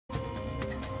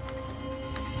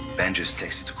Ben just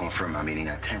texted to confirm our meeting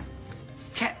at 10.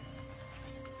 Chet,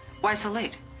 why so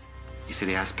late? He said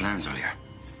he has plans earlier.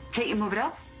 Can't you move it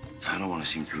up? I don't want to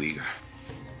seem too eager.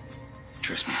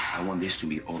 Trust me, I want this to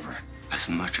be over as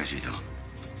much as you do.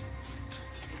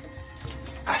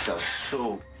 I felt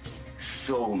so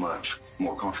much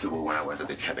more comfortable when I was at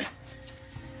the cabin.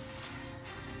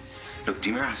 Look,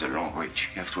 Dimir has a long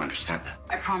reach. You have to understand that.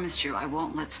 I promised you I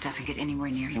won't let Stefan get anywhere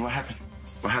near And you. what happened?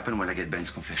 What happened when I get Ben's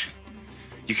confession?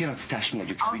 You cannot stash me at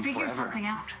your I'll cabin figure forever. something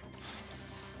out.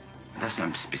 That's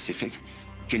not specific.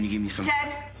 Can you give me some...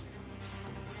 Ted!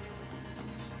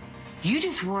 You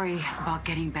just worry about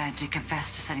getting Ben to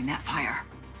confess to setting that fire.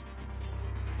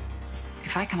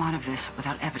 If I come out of this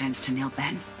without evidence to nail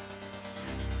Ben,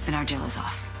 then our deal is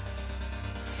off.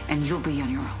 And you'll be on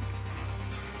your own.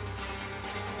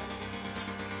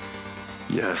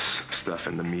 Yes,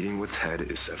 Stefan, the meeting with Ted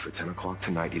is set for 10 o'clock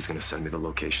tonight. He's gonna send me the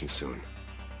location soon.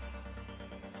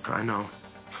 I know.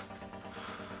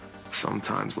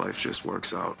 Sometimes life just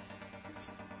works out.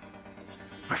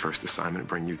 My first assignment,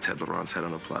 bring you Ted Laurent's head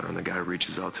on a platter, and the guy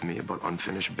reaches out to me about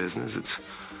unfinished business. It's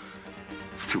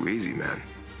too easy, man.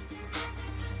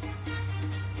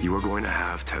 You are going to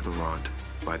have Ted Laurent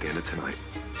by the end of tonight.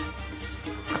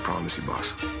 I promise you,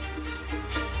 boss.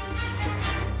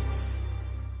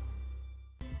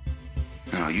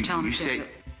 No, you Tell him to said... do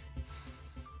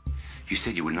it. You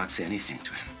said you would not say anything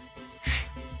to him.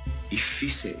 If he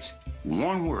says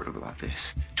one word about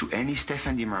this to any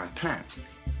Stefan Dimir plans,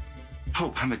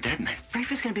 Hope, I'm a dead man.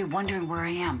 Rafe is going to be wondering where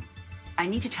I am. I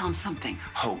need to tell him something.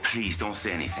 Hope, please don't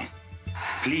say anything.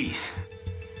 Please.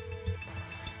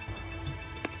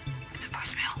 It's a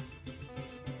voicemail.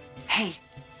 Hey.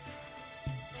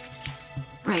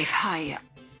 Rafe, hi.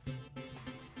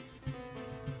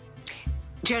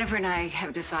 Jennifer and I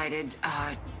have decided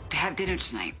to have dinner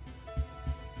tonight.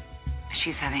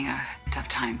 She's having a tough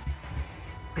time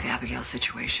with Abigail's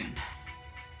situation.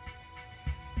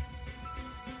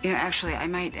 You know, actually, I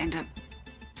might end up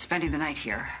spending the night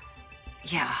here.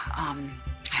 Yeah, I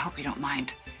hope you don't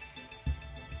mind.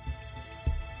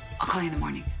 I'll call you in the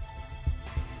morning.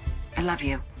 I love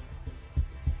you.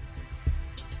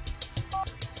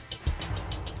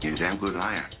 You're a damn good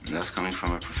liar. And that's coming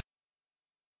from a professional.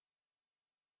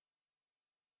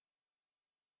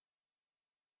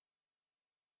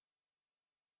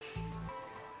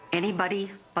 Anybody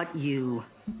but you.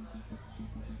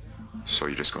 So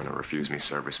you're just going to refuse me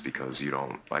service because you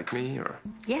don't like me, or?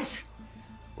 Yes.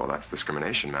 Well, that's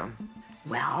discrimination, ma'am.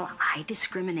 Well, I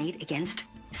discriminate against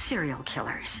serial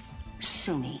killers.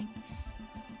 Sue me.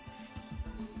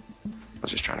 I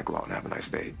was just trying to go out and have a nice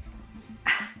date.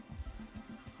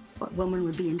 What woman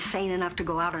would be insane enough to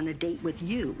go out on a date with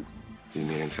you? You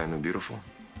mean insane and beautiful?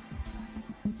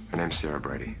 Her name's Sarah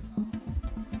Brady.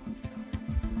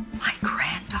 My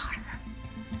granddaughter.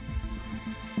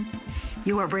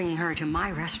 You are bringing her to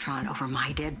my restaurant over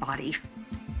my dead body.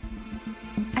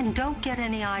 And don't get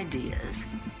any ideas.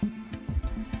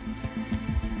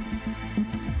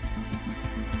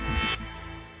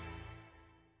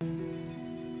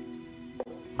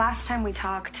 Last time we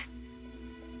talked,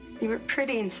 you were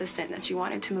pretty insistent that you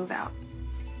wanted to move out.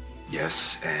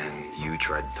 Yes, and you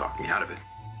tried to talk me out of it.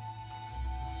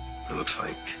 It looks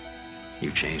like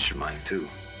you changed your mind, too.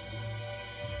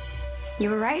 You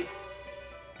were right.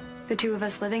 The two of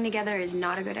us living together is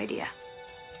not a good idea.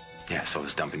 Yeah, so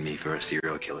is dumping me for a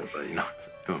serial killer, but,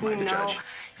 who am I to judge?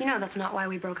 You know that's not why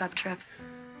we broke up, Trip.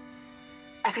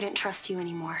 I couldn't trust you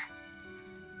anymore.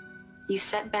 You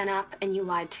set Ben up and you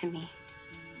lied to me.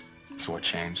 So what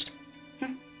changed?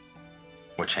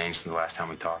 What changed since the last time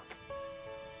we talked?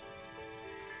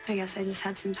 I guess I just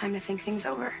had some time to think things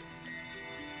over.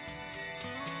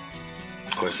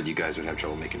 Of course, that you guys would have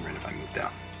trouble making rent if I moved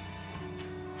out.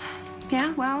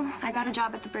 Yeah, well, I got a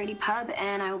job at the Brady Pub,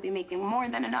 and I will be making more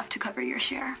than enough to cover your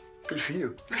share. Good for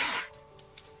you.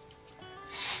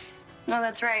 No,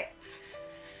 that's right.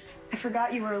 I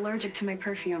forgot you were allergic to my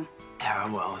perfume. Yeah,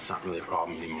 well, it's not really a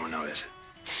problem anymore now, is it?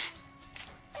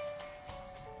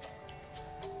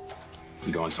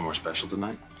 You going somewhere special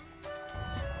tonight?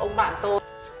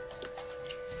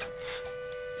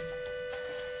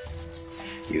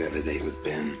 You have a date with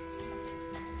Ben.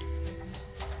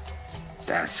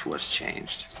 That's what's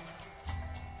changed.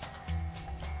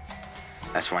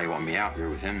 That's why you want me out here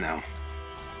with him now.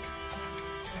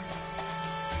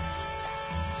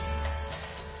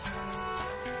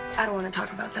 I don't want to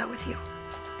talk about that with you.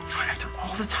 After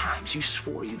all the times you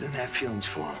swore you didn't have feelings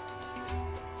for him.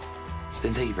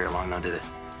 Didn't take you very long now, did it?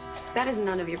 That is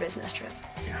none of your business, Trip.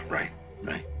 Yeah, right.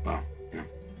 Well,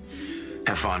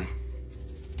 have fun.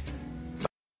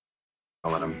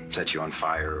 I'll let him set you on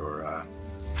fire or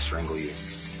strangle you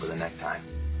with a necktie.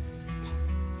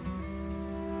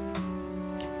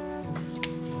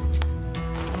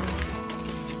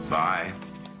 Bye.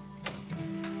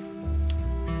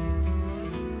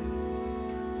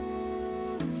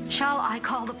 Shall I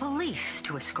call the police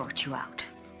to escort you out?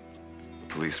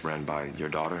 The police ran by your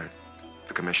daughter,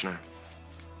 the commissioner.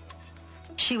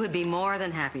 She would be more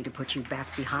than happy to put you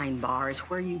back behind bars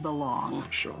where you belong.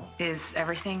 Sure. Is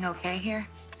everything okay here?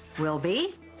 Will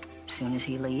be, as soon as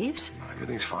he leaves. No,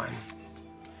 everything's fine.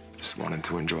 Just wanted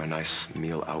to enjoy a nice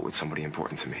meal out with somebody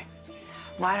important to me.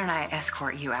 Why don't I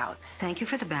escort you out? Thank you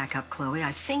for the backup, Chloe.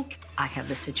 I think I have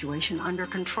the situation under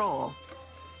control.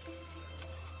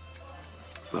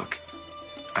 Look,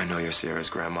 I know you're Sierra's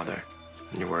grandmother,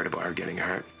 and you're worried about her getting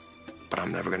hurt, but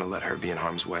I'm never gonna let her be in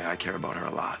harm's way. I care about her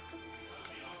a lot.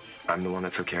 I'm the one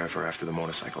that took care of her after the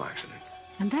motorcycle accident.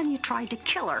 And then you tried to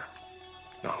kill her.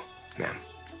 No, ma'am.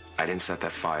 I didn't set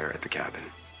that fire at the cabin.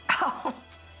 Oh,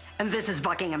 and this is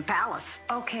Buckingham Palace.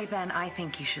 Okay, Ben, I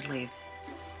think you should leave.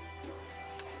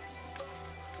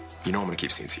 You know I'm gonna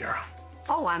keep seeing Sierra.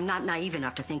 Oh, I'm not naive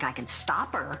enough to think I can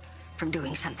stop her from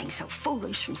doing something so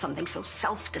foolish, from something so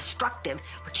self-destructive,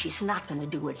 but she's not gonna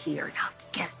do it here. Now,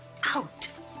 get out.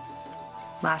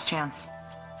 Last chance.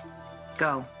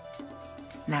 Go.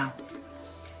 Now.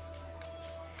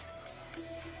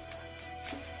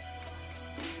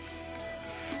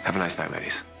 Have a nice night,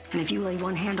 ladies. And if you lay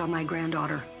one hand on my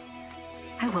granddaughter,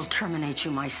 I will terminate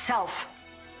you myself.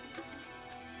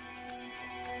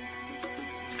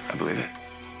 I believe it.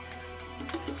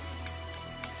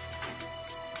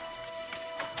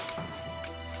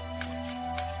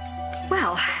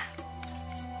 Well,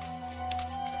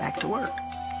 back to work.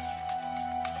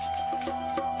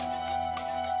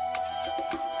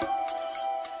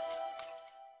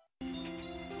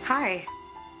 Hi.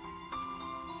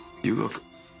 You look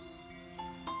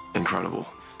incredible.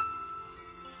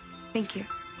 Thank you.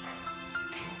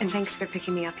 And thanks for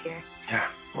picking me up here. Yeah,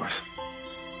 of course.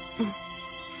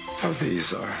 Oh,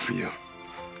 these are for you.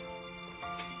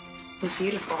 They're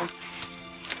beautiful.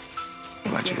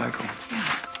 Glad you like them.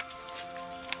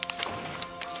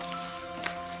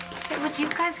 Hey, would you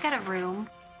guys get a room?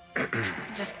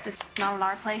 Just, it's not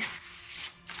our place.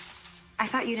 I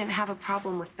thought you didn't have a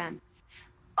problem with Ben.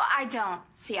 I don't.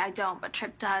 See, I don't, but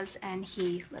Tripp does, and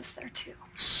he lives there too.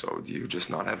 So do you just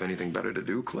not have anything better to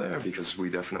do, Claire? Because we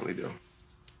definitely do.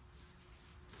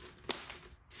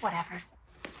 Whatever.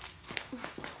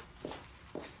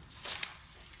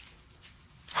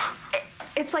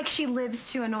 It's like she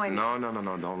lives to annoy me. No.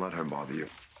 Don't let her bother you.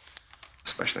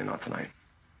 Especially not tonight.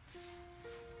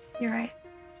 You're right.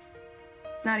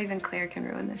 Not even Claire can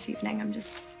ruin this evening. I'm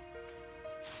just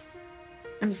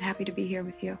happy to be here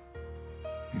with you.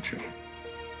 Me too.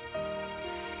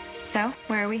 So,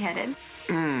 where are we headed?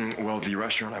 Well, the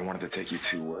restaurant I wanted to take you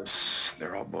to was...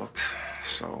 They're all booked,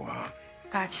 so,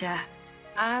 Gotcha.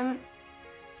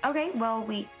 Okay, well,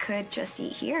 we could just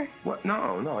eat here. What?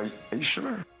 No. Are you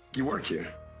sure? You work here.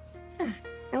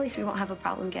 At least we won't have a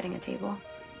problem getting a table.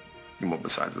 Well,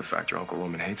 besides the fact your Uncle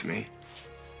Roman hates me.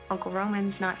 Uncle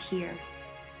Roman's not here.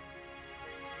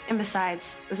 And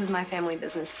besides, this is my family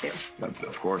business, too.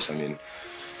 Of course, I mean,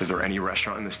 is there any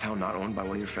restaurant in this town not owned by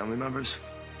one of your family members?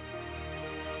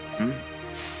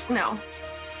 No.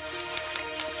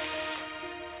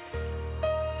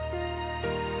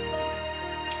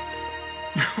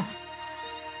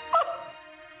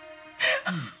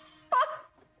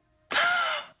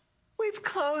 We've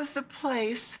closed the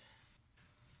place.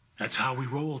 That's how we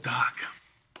roll, Doc.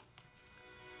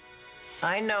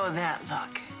 I know that,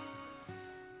 Luck.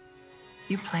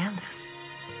 You planned this.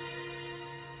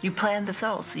 You planned this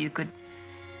all so you could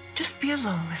just be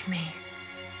alone with me.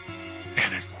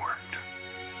 And it worked.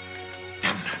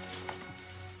 Didn't it?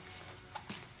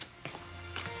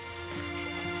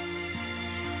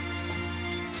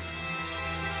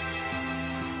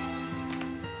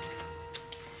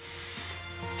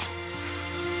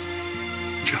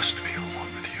 Just to be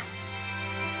alone with you.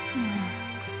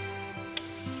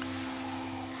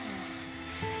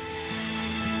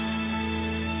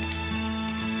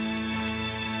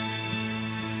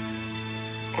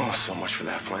 Oh, so much for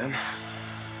that plan.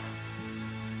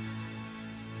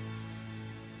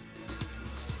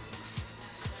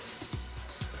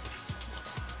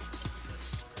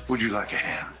 Would you like a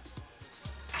hand?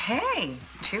 Hey,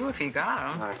 two if you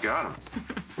got them. I got him.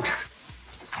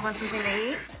 Want something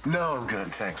to eat? No, I'm good,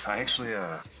 thanks. I actually,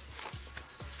 I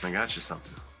got you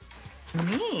something.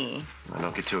 Me?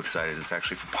 Don't get too excited. It's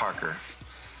actually for Parker.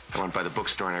 I went by the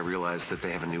bookstore and I realized that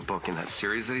they have a new book in that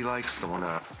series that he likes, the one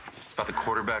about About the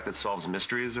quarterback that solves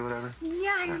mysteries or whatever?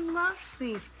 Yeah, he loves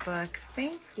these books.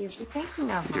 Thank you for thinking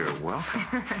of him. You're welcome.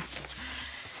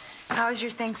 How was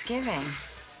your Thanksgiving?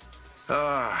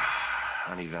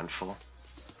 Uneventful.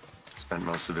 Spent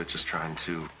most of it just trying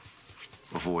to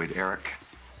avoid Eric.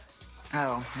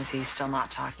 Oh, is he still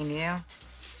not talking to you?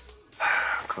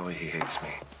 Chloe, he hates me.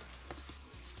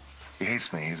 He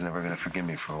hates me. He's never gonna forgive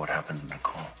me for what happened to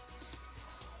Nicole.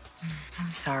 I'm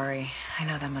sorry. I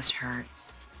know that must hurt.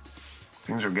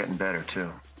 Things are getting better,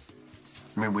 too.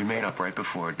 I mean, we made up right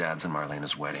before Dad's and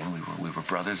Marlena's wedding. We were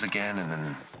brothers again, and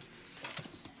then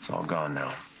it's all gone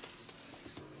now.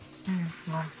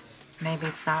 Well, maybe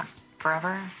it's not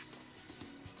forever.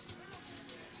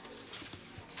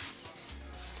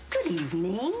 Good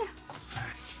evening.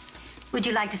 Would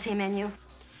you like to see a menu?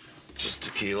 Just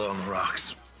tequila on the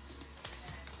rocks.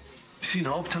 You seen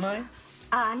Hope tonight?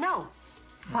 No.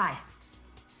 Why?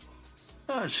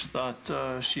 I just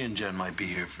thought she and Jen might be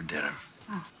here for dinner.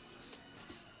 Oh.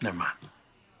 Never mind.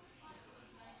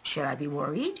 Should I be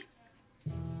worried?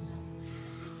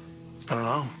 I don't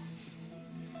know.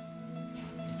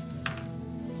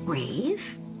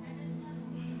 Rave?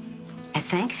 At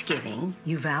Thanksgiving,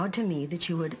 you vowed to me that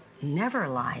you would never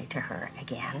lie to her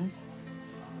again,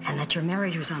 and that your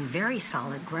marriage was on very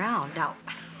solid ground. Now,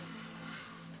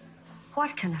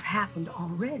 what can have happened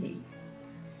already?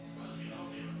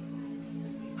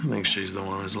 I think she's the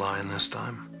one who's lying this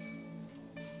time.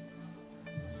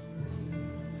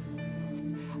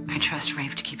 I trust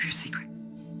Rafe to keep your secret.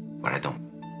 What I don't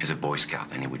is a Boy Scout,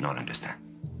 and he would not understand.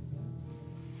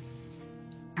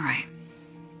 You're right.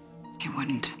 He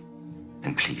wouldn't.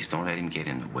 And please, don't let him get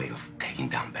in the way of taking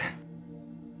down Ben.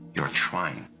 You're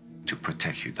trying to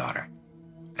protect your daughter,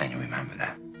 and you remember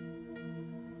that.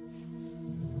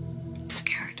 I'm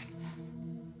scared.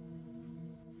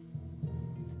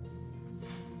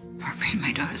 I'm afraid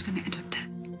my daughter's gonna end up dead.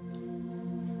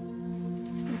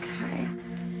 Okay.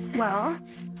 Well,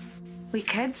 we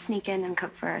could sneak in and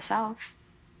cook for ourselves.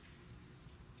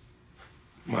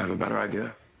 Well, I have a better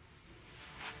idea.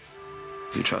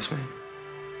 Do you trust me?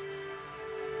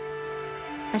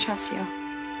 I trust you.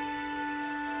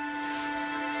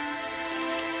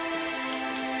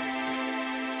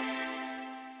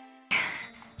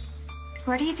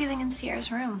 What are you doing in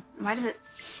Sierra's room? Why does it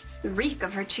reek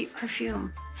of her cheap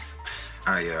perfume?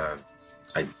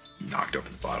 I knocked over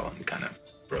the bottle and kind of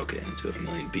broke it into a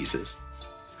million pieces.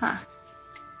 Huh.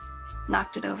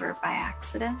 Knocked it over by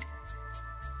accident?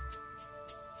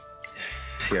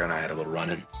 Sierra and I had a little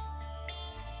run-in.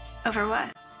 Over what?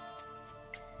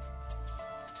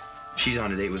 She's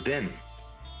on a date with Ben.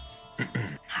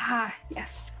 Ah,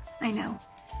 yes, I know.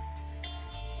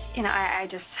 You know, I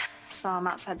just saw them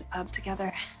outside the pub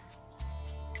together.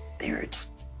 They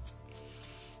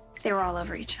were all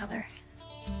over each other.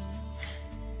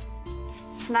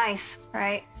 It's nice,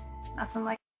 right? Nothing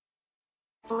like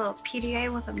a little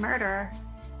PDA with a murderer.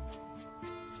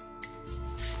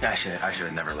 Yeah, I should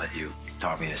have never let you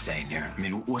talk me into staying here. I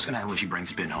mean, what's gonna happen when she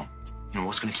brings Ben home? You know,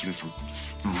 what's gonna keep him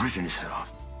from ripping his head off?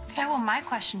 Yeah, well, my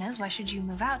question is, why should you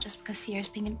move out just because Sierra's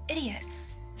being an idiot?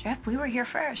 Trip, we were here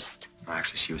first. Well,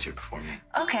 actually, she was here before me.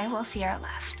 Okay, well, Sierra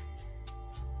left.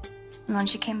 And when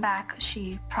she came back,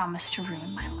 she promised to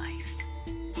ruin my life.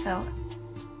 So,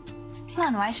 come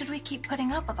on, why should we keep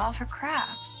putting up with all of her crap?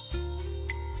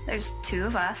 There's two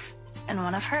of us and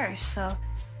one of her, so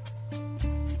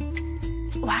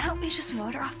why don't we just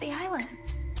vote her off the island?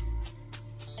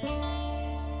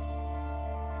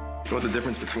 You know what the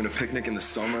difference between a picnic in the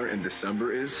summer and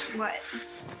December is? What?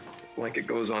 Blanket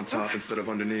goes on top instead of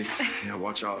underneath. Yeah,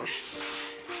 watch out.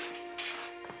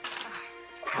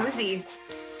 Cozy.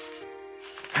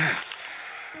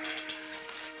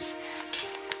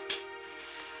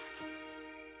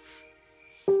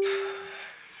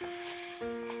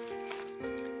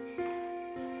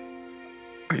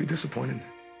 Are you disappointed?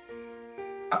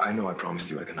 I know I promised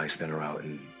you like a nice dinner out,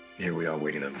 and here we are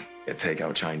waiting to get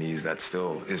takeout Chinese that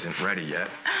still isn't ready yet.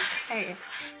 Hey,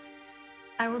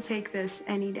 I will take this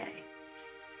any day.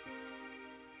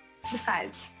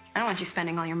 Besides, I don't want you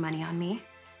spending all your money on me.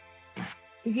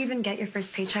 Did you even get your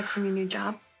first paycheck from your new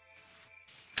job?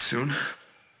 Soon.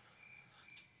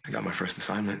 I got my first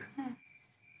assignment.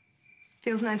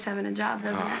 Feels nice having a job,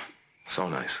 doesn't it? So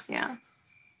nice. Yeah.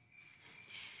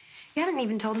 You haven't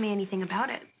even told me anything about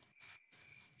it.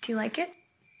 Do you like it?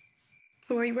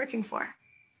 Who are you working for?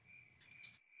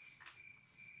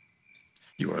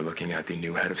 You are looking at the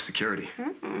new head of security.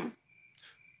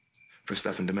 For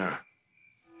Stefan DiMera.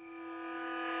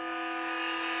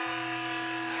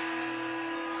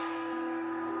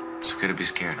 It's okay to be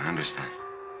scared, I understand.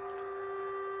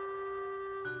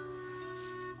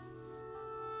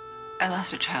 I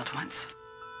lost a child once.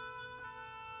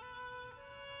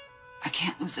 I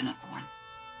can't lose another one.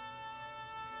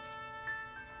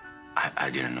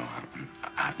 I didn't know.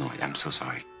 I have no idea. I'm so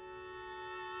sorry.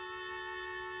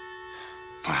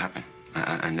 What happened?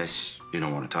 Unless you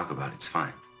don't want to talk about it, it's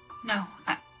fine. No,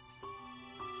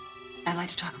 I like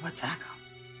to talk about Zacho.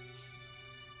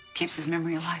 Keeps his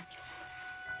memory alive.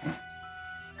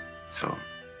 So,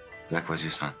 Black was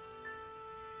your son?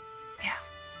 Yeah.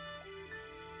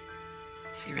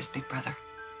 Sierra's big brother.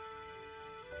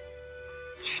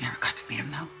 She never got to meet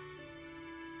him, though.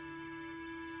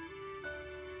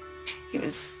 He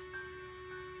was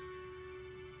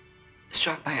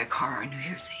struck by a car on New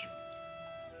Year's Eve.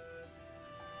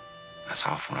 That's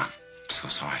awful. I'm so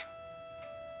sorry.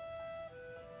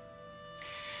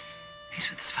 He's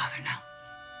with his father now.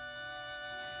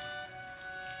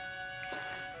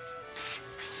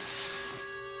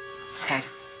 Ted,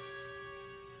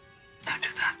 don't do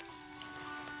that.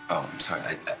 Oh, I'm sorry.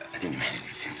 I didn't mean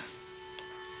anything.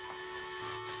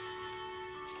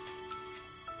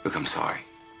 Look, I'm sorry.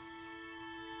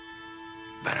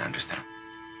 But I understand.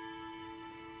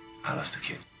 I lost a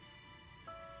kid.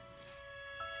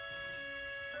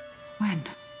 When?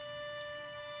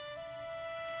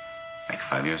 Like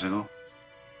 5 years ago?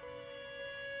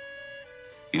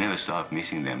 You never stop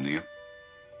missing them, do you?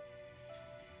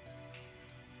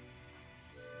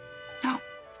 No.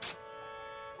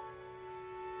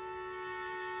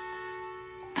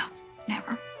 No,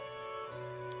 never.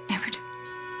 Never did.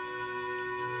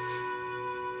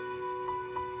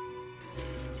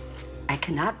 I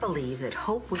cannot believe that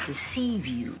Hope would deceive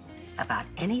you about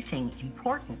anything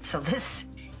important. So this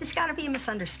has got to be a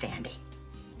misunderstanding.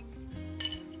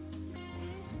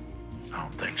 I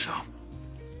don't think so.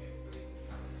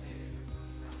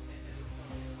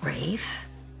 Rafe,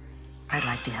 I'd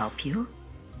like to help you,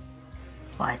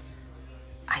 but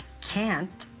I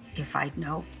can't if I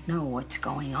don't know what's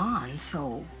going on.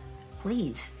 So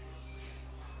please,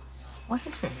 what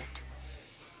is it?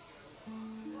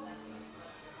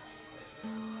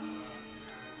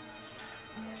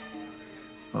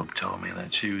 Hope told me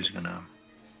that she was gonna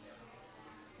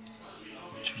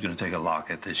take a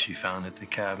locket that she found at the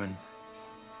cabin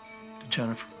to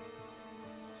Jennifer.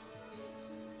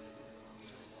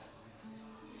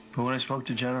 But when I spoke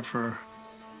to Jennifer,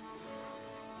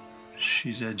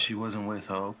 she said she wasn't with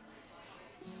Hope.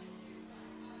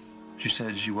 She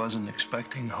said she wasn't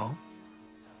expecting Hope.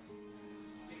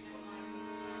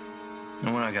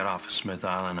 And when I got off of Smith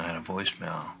Island, I had a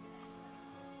voicemail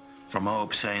from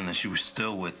Hope saying that she was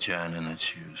still with Jen and that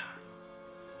she was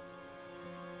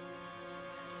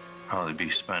probably be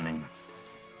spending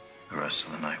the rest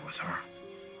of the night with her.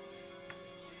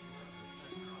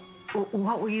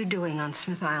 What were you doing on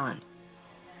Smith Island?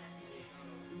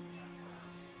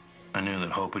 I knew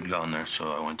that Hope had gone there,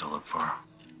 so I went to look for her.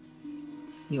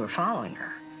 You were following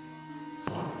her.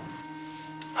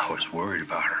 I was worried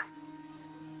about her.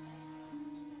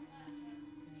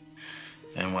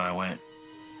 And when I went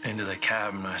into the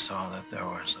cabin, I saw that there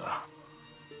was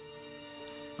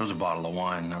a bottle of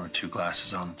wine. There were 2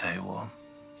 glasses on the table.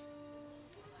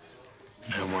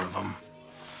 And one of them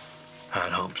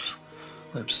had Hope's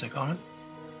lipstick on it.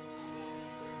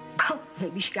 Well,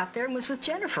 maybe she got there and was with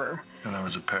Jennifer. And there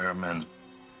was a pair of men's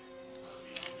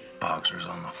boxers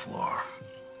on the floor.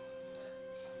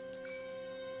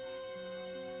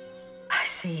 I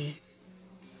see.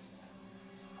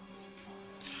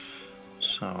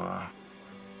 So,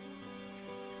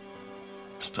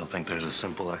 still think there's a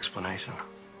simple explanation.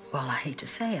 Well, I hate to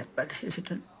say it, but is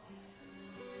it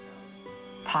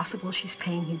possible she's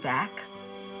paying you back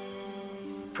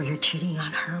for your cheating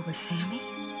on her with Sammy?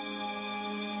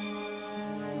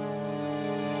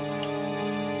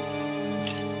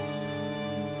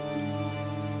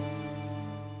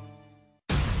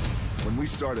 When we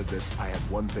started this, I had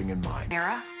one thing in mind.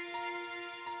 Mira?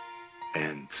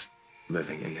 And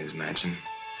living in his mansion.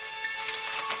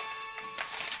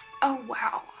 Oh,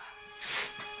 wow.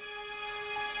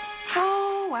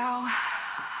 Oh, wow.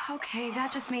 Okay,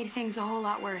 that just made things a whole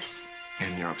lot worse.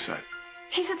 And you're upset.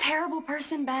 He's a terrible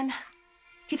person, Ben.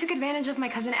 He took advantage of my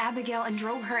cousin Abigail and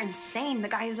drove her insane. The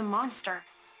guy is a monster.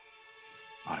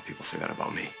 A lot of people say that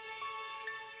about me.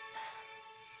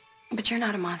 But you're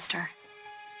not a monster.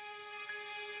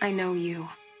 I know you.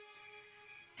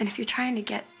 And if you're trying to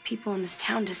get people in this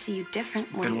town to see you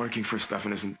different, well, Then working for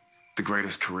Stefan isn't the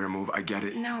greatest career move. I get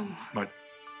it. No. But,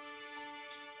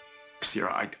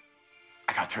 Sierra, I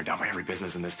got turned down by every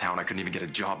business in this town. I couldn't even get a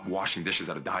job washing dishes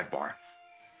at a dive bar.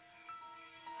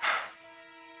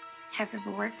 Have you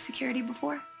ever worked security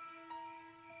before?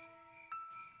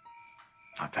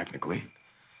 Not technically.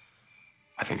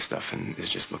 I think Stefan is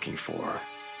just looking for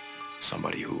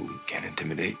somebody who can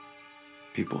intimidate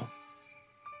people.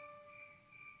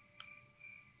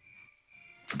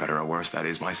 For better or worse, that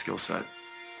is my skill set.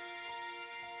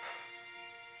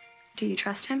 Do you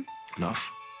trust him?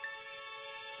 Enough.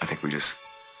 I think we just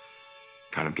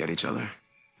kind of get each other,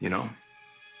 you know?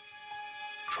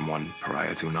 From one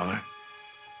pariah to another.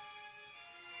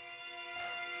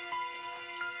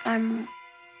 I'm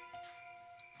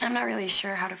not really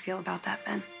sure how to feel about that,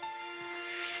 Ben.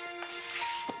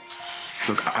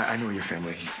 Look, I know your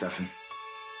family hates Stefan.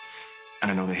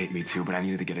 And I know they hate me too, but I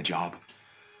needed to get a job.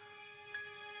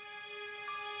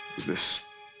 Is this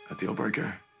a deal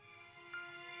breaker?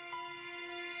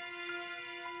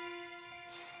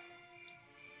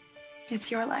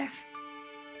 It's your life.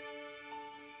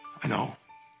 I know.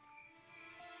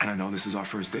 And I know this is our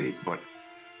first date, but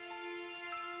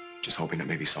just hoping that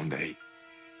maybe someday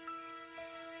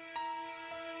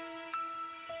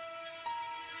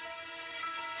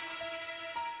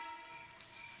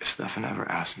if Stefan ever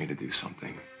asks me to do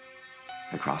something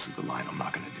that crosses the line, I'm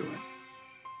not going to do it.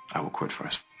 I will quit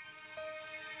first.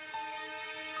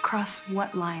 Cross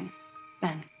what line,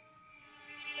 Ben?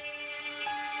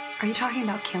 Are you talking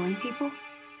about killing people?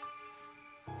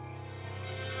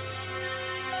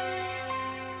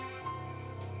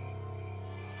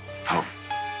 Hope.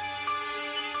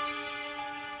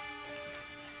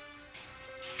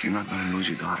 You're not going to lose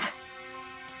your daughter.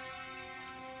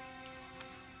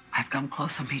 I've come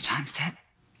close so many times, Ted.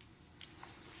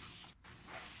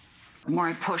 The more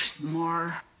I push, the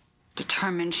more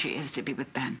determined she is to be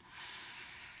with Ben.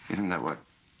 Isn't that what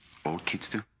old kids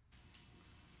do?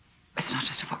 It's not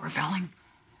just about rebelling.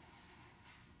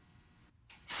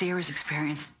 Sierra's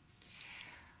experienced.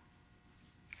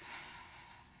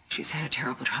 She's had a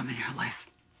terrible trauma in her life.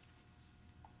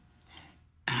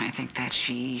 And I think that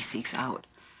she seeks out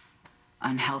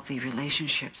unhealthy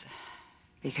relationships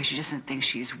because she doesn't think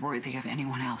she's worthy of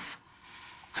anyone else.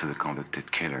 So the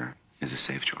convicted killer is a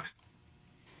safe choice.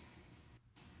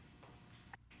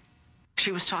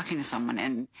 She was talking to someone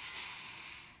and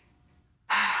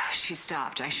she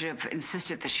stopped. I should have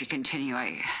insisted that she continue.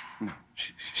 No,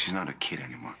 she's not a kid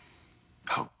anymore.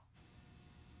 Hope.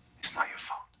 It's not your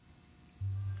fault.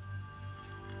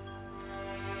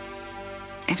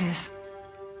 It is.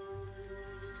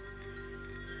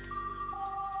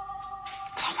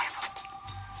 It's all my fault.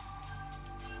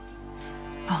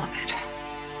 All of it.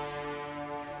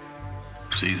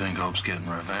 So you think Hope's getting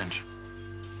revenge?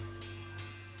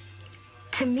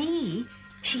 To me,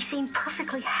 she seemed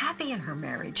perfectly happy in her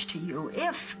marriage to you.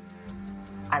 If,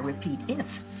 I repeat,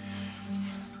 if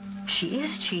she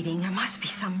is cheating, there must be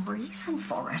some reason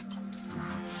for it.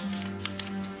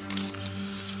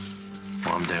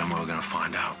 Well, I'm damn well gonna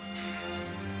find out.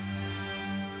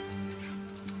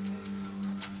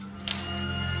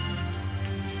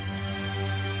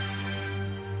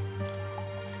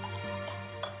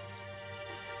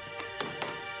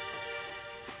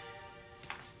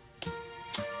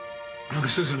 Well,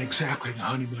 this isn't exactly the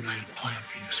honeymoon I had planned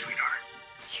for you, sweetheart.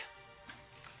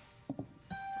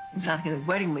 Exactly the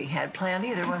wedding we had planned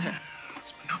either, was it?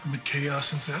 It's been nothing but chaos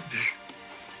since that day.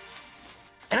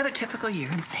 Another typical year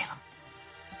in Salem.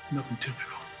 Nothing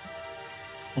typical.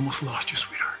 Almost lost you,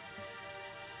 sweetheart.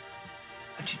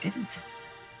 But you didn't.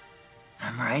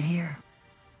 I'm right here.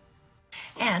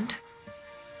 And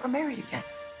we're married again.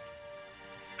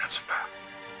 That's a fact.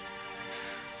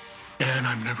 And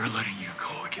I'm never letting you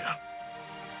go again.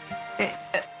 Hey,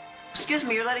 excuse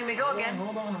me, you're letting me go again?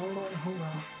 Hold on.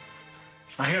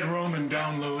 I had Roman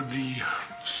download the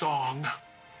song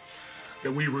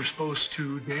that we were supposed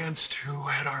to dance to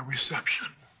at our reception.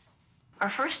 Our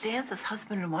first dance as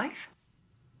husband and wife?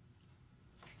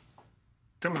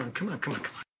 Come on.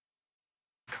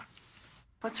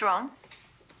 What's wrong?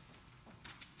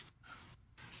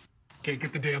 Can't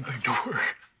get the damn thing to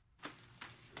work.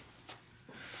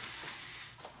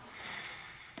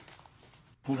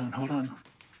 Hold on.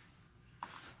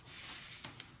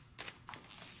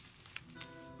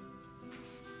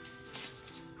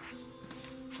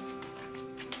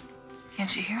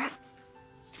 Can't you hear it?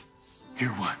 Hear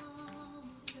what?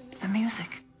 The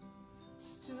music.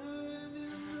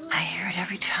 I hear it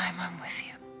every time I'm with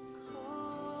you.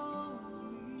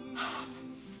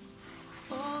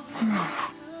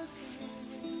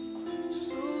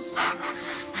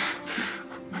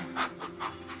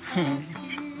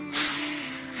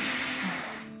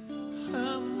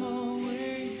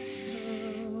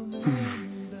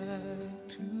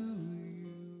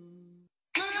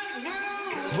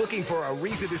 Looking for a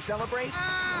reason to celebrate?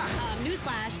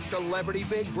 Newsflash. Celebrity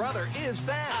Big Brother is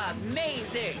back.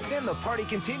 Amazing. And the party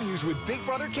continues with Big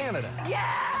Brother Canada. Yeah!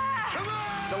 Come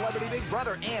on! Celebrity Big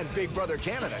Brother and Big Brother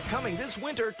Canada coming this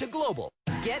winter to Global.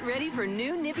 Get ready for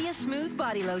new Nivea Smooth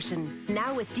Body Lotion.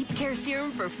 Now with Deep Care Serum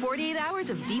for 48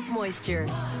 hours of deep moisture.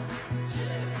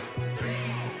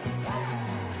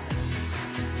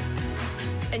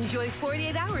 Enjoy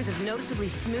 48 hours of noticeably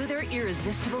smoother,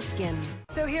 irresistible skin.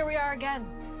 So here we are again,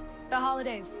 the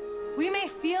holidays. We may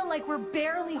feel like we're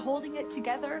barely holding it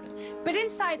together, but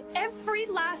inside every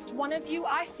last one of you,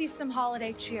 I see some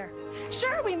holiday cheer.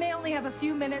 Sure, we may only have a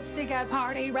few minutes to get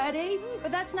party ready,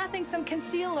 but that's nothing some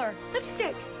concealer,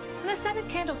 lipstick, and a scented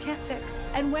candle can't fix.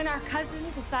 And when our cousin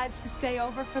decides to stay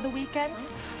over for the weekend,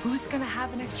 who's gonna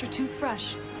have an extra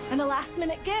toothbrush and a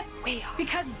last-minute gift?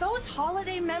 Because those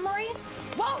holiday memories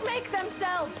won't make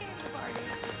themselves.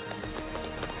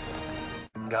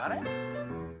 Got it?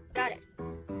 Got it.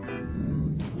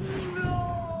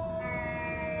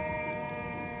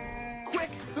 Quick,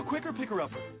 the Quicker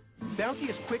Picker-Upper. Bounty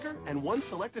is quicker, and one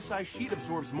select-a-size sheet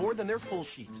absorbs more than their full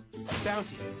sheet.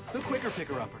 Bounty, the Quicker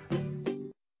Picker-Upper.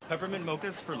 Peppermint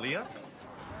mochas for Leah?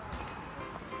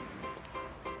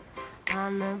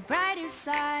 On the brighter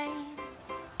side,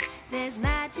 there's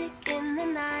magic in the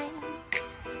night.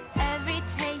 Every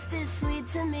taste is sweet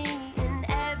to me, and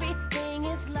everything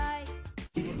is light.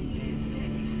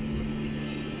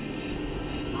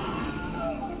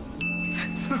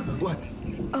 What?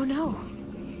 Oh no.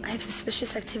 I have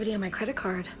suspicious activity on my credit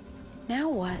card. Now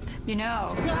what? You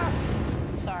know.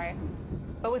 Sorry.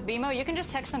 But with BMO, you can just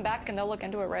text them back and they'll look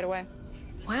into it right away.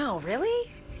 Wow,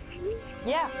 really?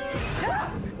 Yeah.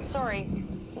 Sorry.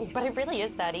 But it really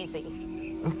is that easy.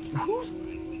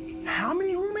 How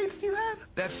many roommates do you have?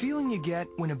 That feeling you get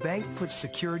when a bank puts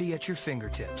security at your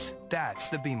fingertips. That's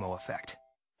the BMO effect.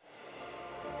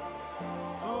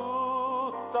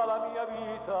 Tutta la mia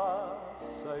vita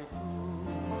sei tu.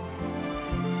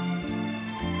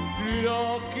 Gli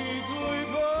occhi tuoi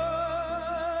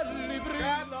belli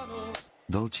brillano.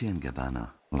 Dolce &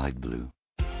 Gabbana, light blue.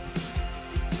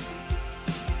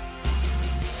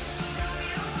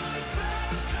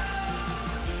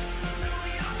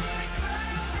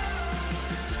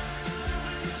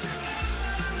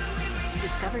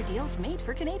 Discover deals made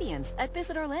for Canadians at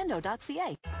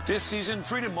visitorlando.ca. This season,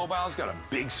 Freedom Mobile's got a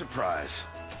big surprise.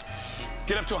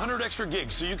 Get up to 100 extra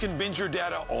gigs so you can binge your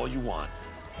data all you want.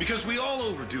 Because we all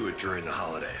overdo it during the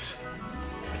holidays.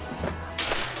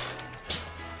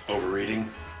 Overeating.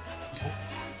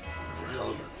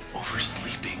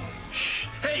 Oversleeping. Shh.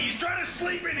 Hey, he's trying to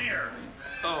sleep in here!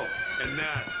 Oh, and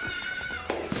that.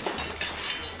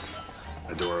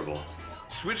 Adorable.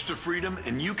 Switch to Freedom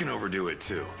and you can overdo it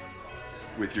too.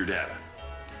 With your data.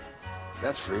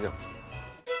 That's freedom.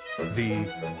 The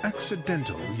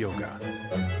accidental yoga.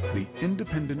 The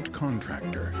independent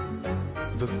contractor.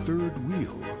 The third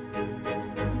wheel.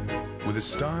 With a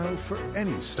style for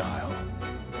any style,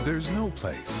 there's no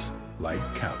place like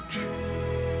Couch.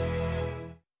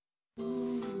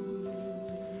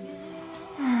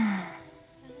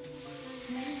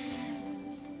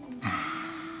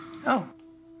 Oh,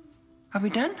 are we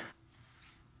done?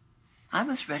 I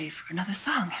was ready for another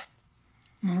song.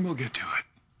 We'll get to it.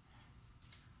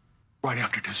 Right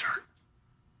after dessert.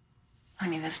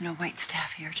 Honey, there's no wait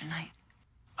staff here tonight.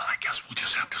 Well, I guess we'll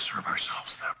just have to serve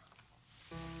ourselves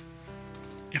then.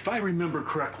 If I remember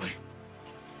correctly,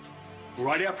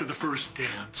 right after the first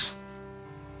dance,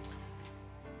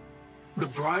 the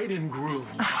bride and groom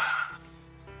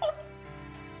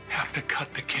have to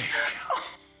cut the cake.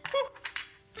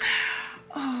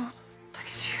 Oh, look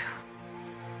at you.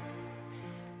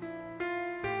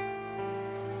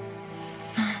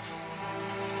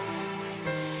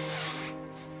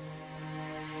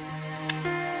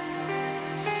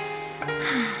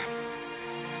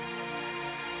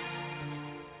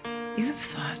 You've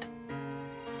thought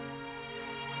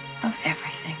of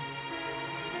everything.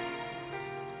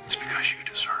 It's because you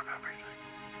deserve everything.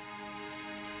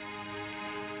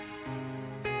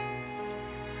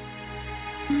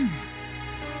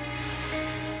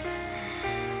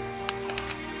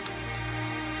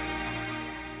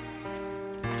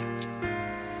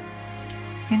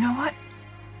 You know what?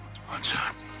 What's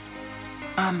that?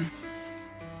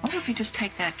 What if you just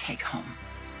take that cake home?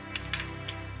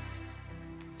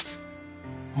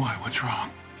 Why? What's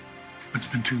wrong? It's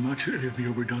been too much. Have you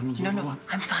overdone a little? No,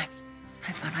 I'm fine.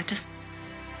 I'm fine. I just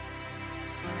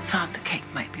thought the cake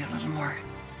might be a little more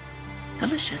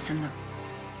delicious in the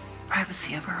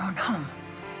privacy of our own home.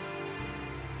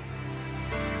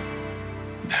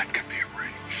 That can be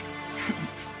arranged.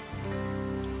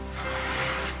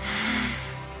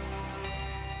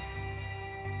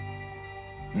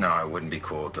 No, I wouldn't be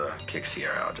cool to kick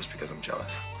Sierra out just because I'm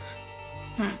jealous.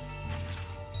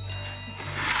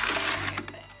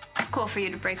 It's cool for you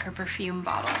to break her perfume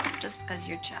bottle just because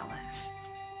you're jealous.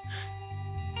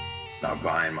 Not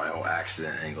buying my whole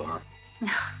accident angle, huh?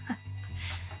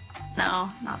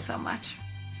 No, not so much.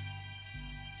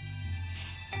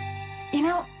 You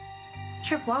know,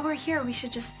 Trip, while we're here, we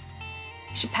should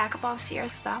pack up all of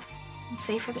Sierra's stuff and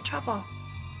save her the trouble.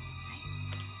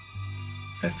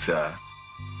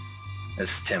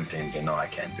 It's tempting, but no, I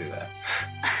can't do that.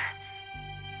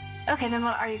 Okay, then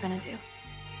what are you gonna do?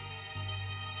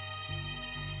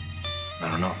 I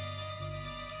don't know.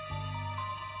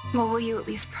 Well, will you at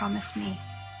least promise me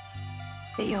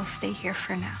that you'll stay here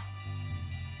for now?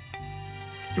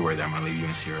 You worried that I'm gonna leave you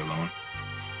and Sierra alone?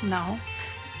 No.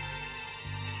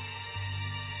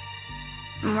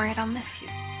 I'm worried I'll miss you.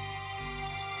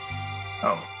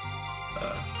 Oh.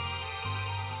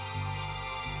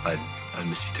 I'd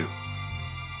miss you too.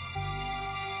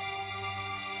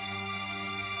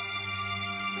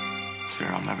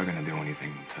 Sierra, I'm never gonna do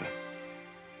anything to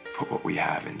put what we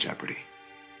have in jeopardy.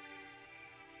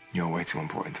 You're way too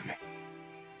important to me.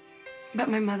 But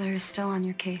my mother is still on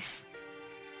your case.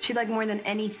 She'd like more than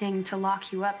anything to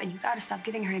lock you up, and you gotta stop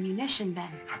giving her ammunition, Ben.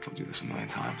 I told you this a million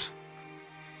times.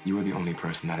 You were the only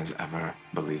person that has ever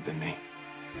believed in me.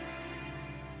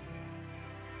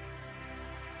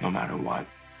 No matter what,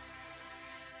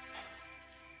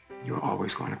 you're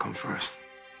always going to come first.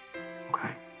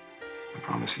 Okay? I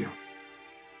promise you.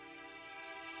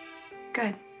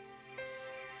 Good.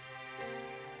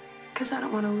 Because I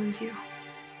don't want to lose you.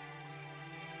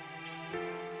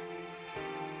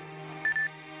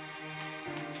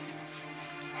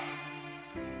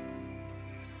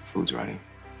 Food's ready.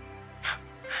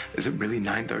 Is it really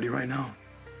 9:30 right now?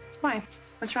 Why?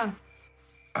 What's wrong?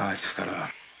 I just had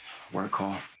a work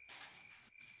call.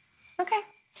 Okay.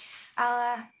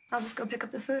 I'll just go pick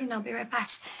up the food and I'll be right back.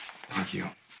 Thank you.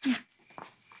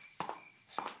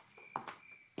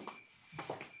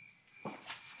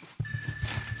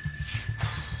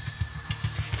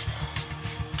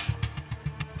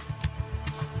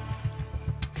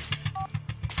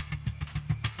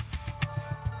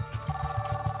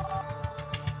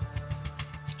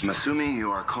 I'm assuming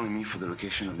you are calling me for the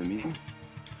location of the meeting?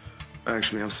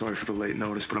 Actually, I'm sorry for the late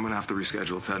notice, but I'm gonna have to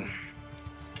reschedule, Ted.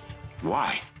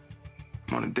 Why?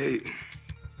 I'm on a date.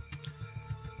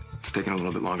 It's taking a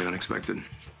little bit longer than expected.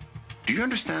 Do you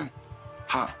understand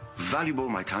how valuable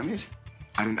my time is?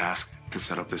 I didn't ask to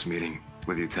set up this meeting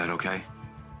with you, Ted, okay?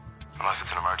 Unless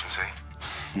it's an emergency.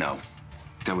 No.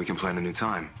 Then we can plan a new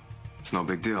time. It's no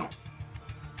big deal.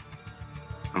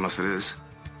 Unless it is.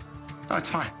 No, it's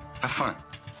fine. Have fun.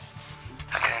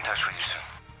 I'll get in touch with you soon.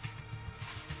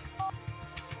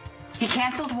 He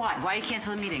canceled what? Why did he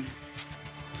cancel the meeting?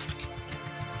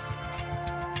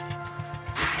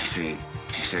 He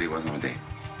said he wasn't on a date.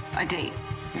 A date?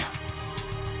 Yeah.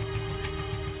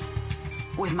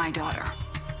 With my daughter.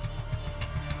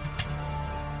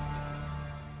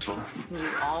 You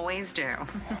always do.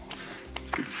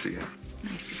 It's good to see you.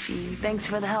 Nice to see you. Thanks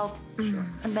for the help. Sure.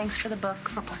 And thanks for the book.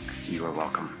 You are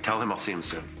welcome. Tell him I'll see him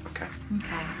soon, okay?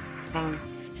 Okay. And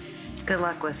good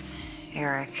luck with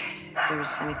Eric. If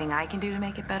there's anything I can do to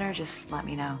make it better, just let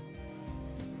me know.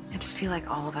 I just feel like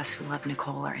all of us who love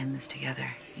Nicole are in this together,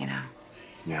 you know?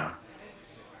 Yeah.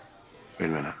 Wait a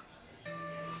minute.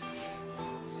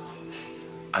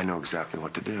 I know exactly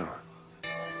what to do.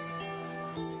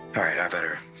 All right, I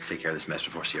better take care of this mess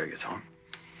before Sierra gets home.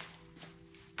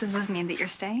 Does this mean that you're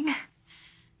staying?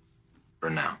 For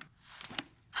now.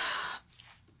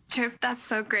 Trip, that's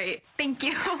so great. Thank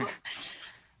you.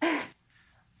 All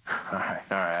right,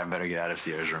 I better get out of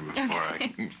Sierra's room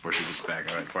before she gets back,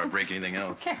 all right, before I break anything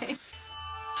else. Okay.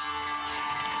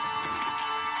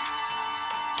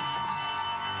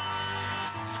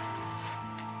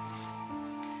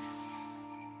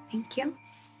 Thank you.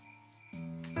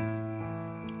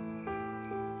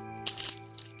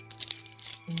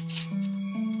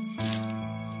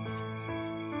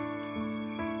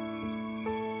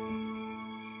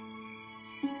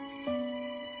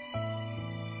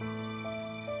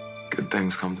 Good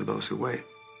things come to those who wait.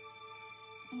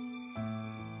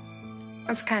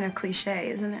 That's kind of cliche,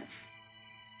 isn't it?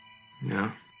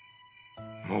 Yeah.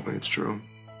 I'm hoping it's true.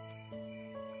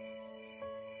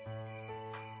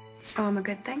 So I'm a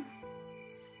good thing?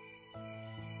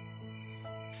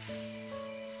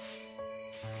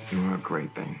 You're a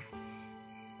great thing.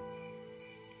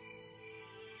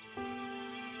 You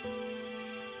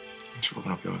should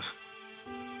open up yours.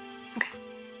 Okay.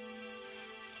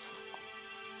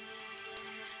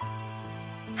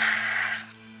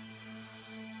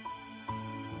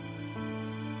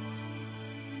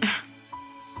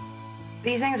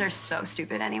 These things are so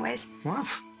stupid anyways. What?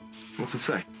 What's it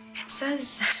say? It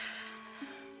says...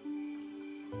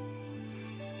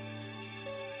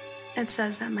 It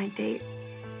says that my date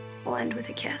will end with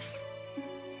a kiss.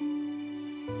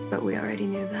 But we already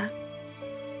knew that.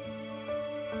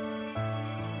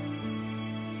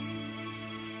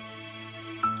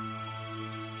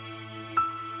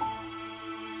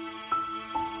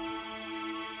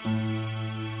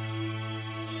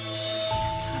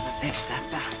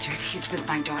 That bastard. He's with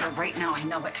my daughter right now. I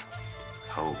know it.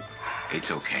 Hope,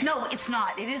 it's okay. No, it's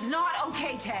not. It is not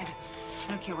okay, Ted. I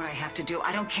don't care what I have to do.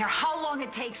 I don't care how long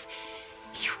it takes.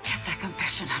 You get that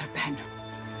confession out of Ben.